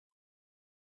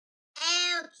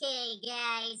Okay,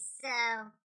 guys, so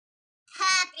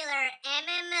popular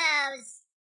MMOs,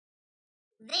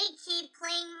 they keep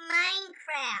playing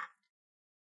Minecraft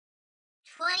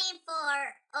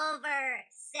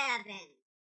 24/7.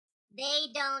 They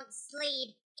don't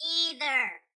sleep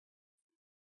either.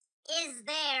 Is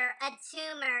there a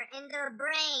tumor in their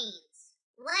brains?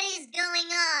 What is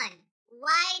going on?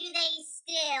 Why do they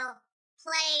still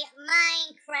play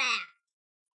Minecraft?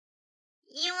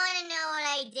 You want to know what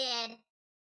I did?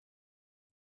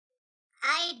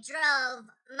 I drove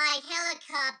my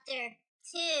helicopter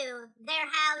to their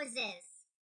houses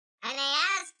and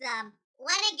I asked them,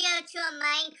 want to go to a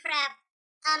Minecraft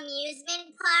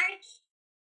amusement park?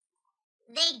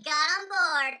 They got on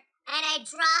board and I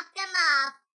dropped them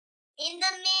off in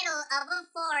the middle of a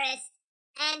forest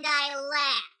and I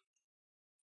left.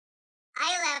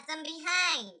 I left them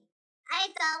behind. I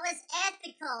thought it was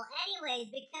ethical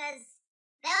anyways because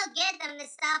they'll get them to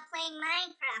stop playing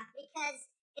Minecraft because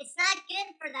it's not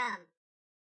good for them.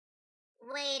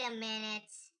 Wait a minute.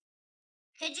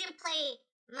 Could you play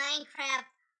Minecraft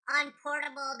on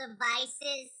portable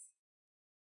devices?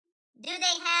 Do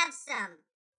they have some?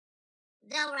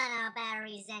 They'll run out of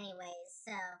batteries anyways,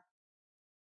 so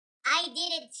I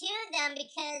did it to them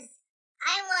because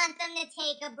I want them to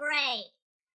take a break.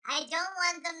 I don't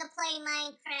want them to play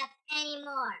Minecraft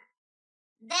anymore.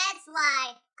 That's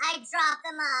why I dropped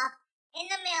them off in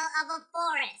the middle of a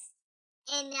forest.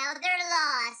 And now they're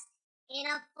lost in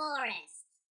a forest.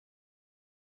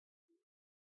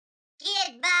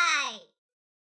 Goodbye.